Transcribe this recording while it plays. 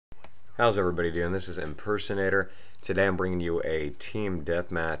How's everybody doing? This is Impersonator. Today I'm bringing you a team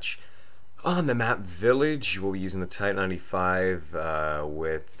deathmatch on the map Village. We'll be using the Type 95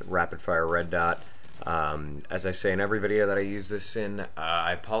 with rapid fire red dot. As I say in every video that I use this in,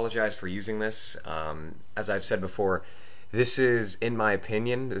 I apologize for using this. As I've said before, this is, in my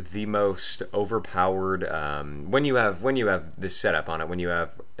opinion, the most overpowered. When you have this setup on it, when you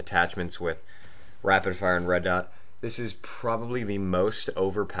have attachments with rapid fire and red dot, this is probably the most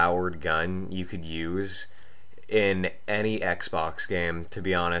overpowered gun you could use in any Xbox game, to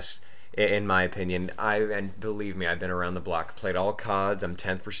be honest, in my opinion. And believe me, I've been around the block, played all CODs, I'm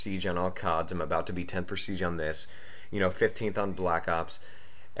 10th prestige on all CODs, I'm about to be 10th prestige on this, 15th on Black Ops,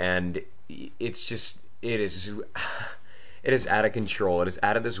 and it's just, it is out of control. It is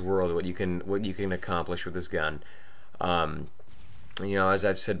out of this world what you can accomplish with this gun. As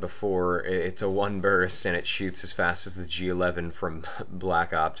I've said before, it's a one burst and it shoots as fast as the G11 from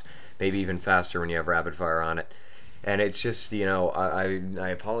Black Ops, maybe even faster when you have rapid fire on it. And it's just, I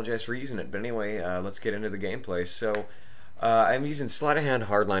apologize for using it. But anyway, let's get into the gameplay. So, I'm using sleight of hand,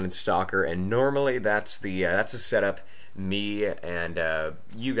 hardline, and stalker, and normally that's a setup me and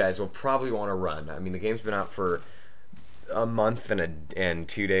you guys will probably want to run. I mean, the game's been out for a month and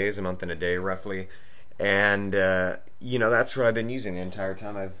 2 days, a month and a day roughly. And, that's what I've been using the entire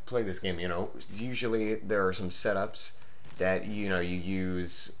time I've played this game. Usually there are some setups that, you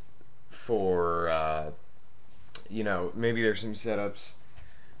use for, maybe there's some setups,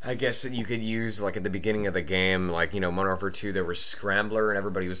 I guess, that you could use, like, at the beginning of the game. Like, Modern Warfare 2, there was Scrambler, and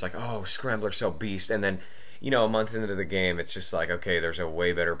everybody was like, oh, Scrambler's so beast. And then, a month into the game, it's just like, okay, there's a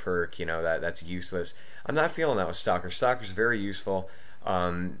way better perk, that's useless. I'm not feeling that with Stalker. Stalker's very useful.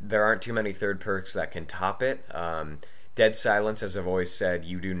 There aren't too many third perks that can top it. Dead silence, as I've always said,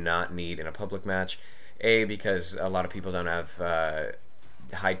 you do not need in a public match. A, because a lot of people don't have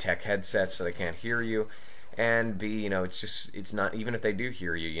high-tech headsets, so they can't hear you. And B, it's not, even if they do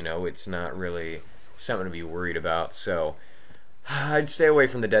hear you, it's not really something to be worried about. So I'd stay away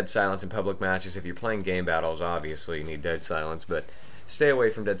from the dead silence in public matches. If you're playing game battles, obviously you need dead silence, but stay away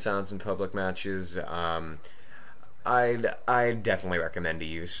from dead silence in public matches. I'd definitely recommend to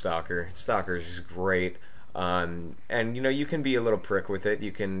use Stalker. Stalker's great. And you can be a little prick with it.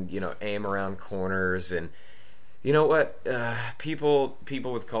 You can, aim around corners, and you know what? People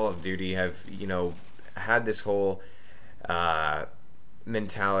with Call of Duty have, had this whole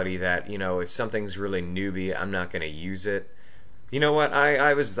mentality that, if something's really newbie, I'm not gonna use it. You know what?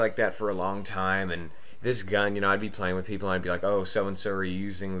 I was like that for a long time, and this gun, I'd be playing with people and I'd be like, oh, so-and-so are you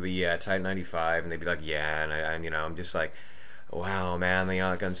using the Type 95? And they'd be like, yeah, and I'm just like, wow, man,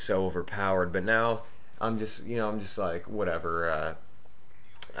 that gun's so overpowered. But now, I'm just like, whatever,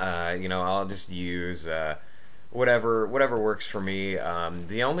 I'll just use, whatever works for me.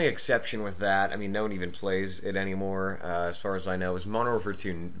 The only exception with that, no one even plays it anymore, as far as I know, is Modern Warfare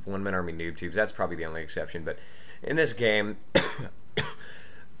 2 One Man Army Noob Tubes. That's probably the only exception, but in this game,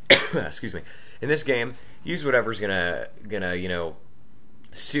 excuse me, in this game, use whatever's gonna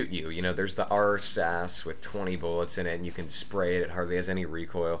suit you. There's the RSAS with 20 bullets in it, and you can spray it. It hardly has any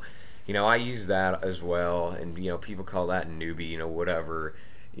recoil. I use that as well, and people call that newbie. Whatever,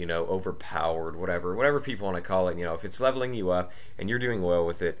 overpowered, whatever people want to call it. If it's leveling you up and you're doing well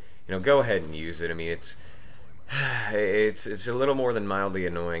with it, go ahead and use it. It's a little more than mildly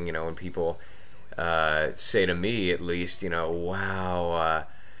annoying, when people say to me, at least, wow,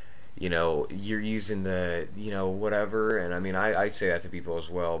 you're using the, whatever, and I say that to people as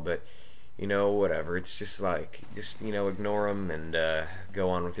well, but, whatever, it's just like, ignore them and go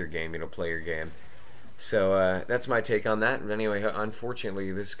on with your game, play your game. So, that's my take on that. But anyway,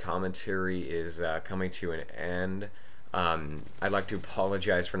 unfortunately, this commentary is coming to an end. I'd like to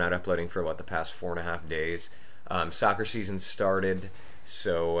apologize for not uploading for, the past 4.5 days. Soccer season started,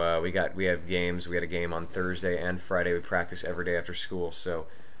 so we have games. We had a game on Thursday and Friday. We practice every day after school, so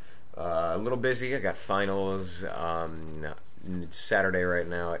a little busy. I got finals Saturday right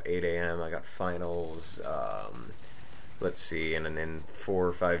now at 8 a.m. I got finals, let's see, and in 4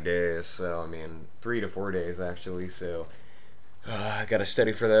 or 5 days, so 3 to 4 days actually, so I gotta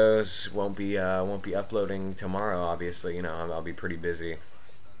study for those. Won't be uploading tomorrow, obviously. I'll be pretty busy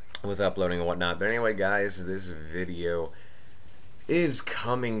with uploading and whatnot. But anyway, guys, this video is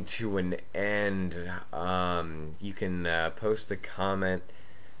coming to an end. You can post a comment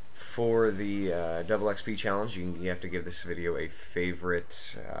for the double XP challenge. You have to give this video a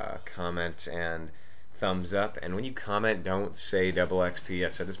favorite, comment, and thumbs up. And when you comment, don't say double XP.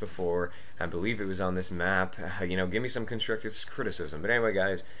 I've said this before. I believe it was on this map. Give me some constructive criticism. But anyway,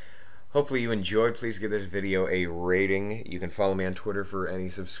 guys, hopefully you enjoyed. Please give this video a rating. You can follow me on Twitter for any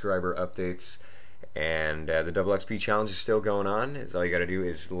subscriber updates. And the Double XP challenge is still going on. All you got to do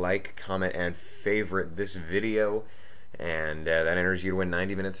is like, comment, and favorite this video. And that enters you to win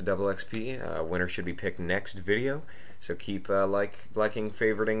 90 minutes of Double XP. Winner should be picked next video. So keep liking,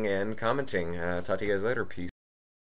 favoriting, and commenting. Talk to you guys later. Peace.